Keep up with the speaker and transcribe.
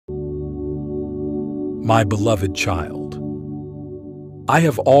My beloved child, I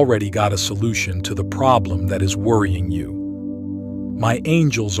have already got a solution to the problem that is worrying you. My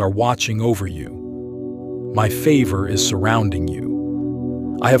angels are watching over you. My favor is surrounding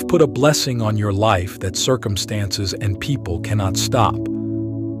you. I have put a blessing on your life that circumstances and people cannot stop.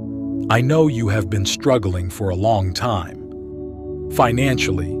 I know you have been struggling for a long time,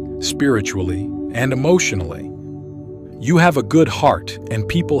 financially, spiritually, and emotionally. You have a good heart, and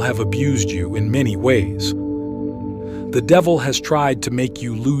people have abused you in many ways. The devil has tried to make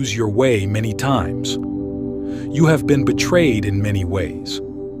you lose your way many times. You have been betrayed in many ways.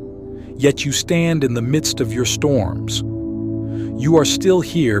 Yet you stand in the midst of your storms. You are still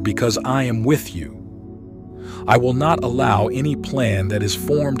here because I am with you. I will not allow any plan that is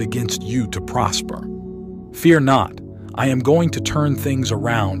formed against you to prosper. Fear not, I am going to turn things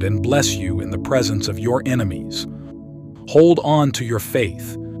around and bless you in the presence of your enemies. Hold on to your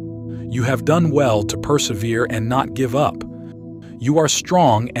faith. You have done well to persevere and not give up. You are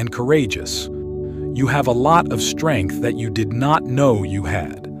strong and courageous. You have a lot of strength that you did not know you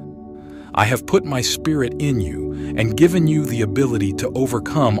had. I have put my spirit in you and given you the ability to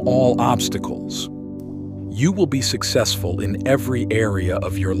overcome all obstacles. You will be successful in every area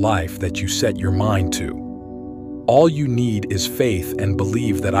of your life that you set your mind to. All you need is faith and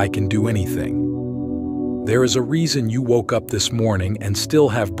believe that I can do anything. There is a reason you woke up this morning and still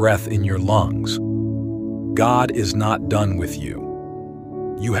have breath in your lungs. God is not done with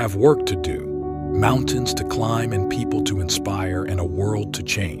you. You have work to do, mountains to climb and people to inspire and a world to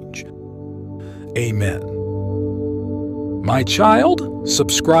change. Amen. My child,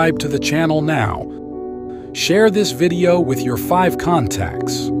 subscribe to the channel now. Share this video with your 5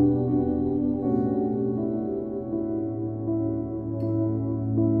 contacts.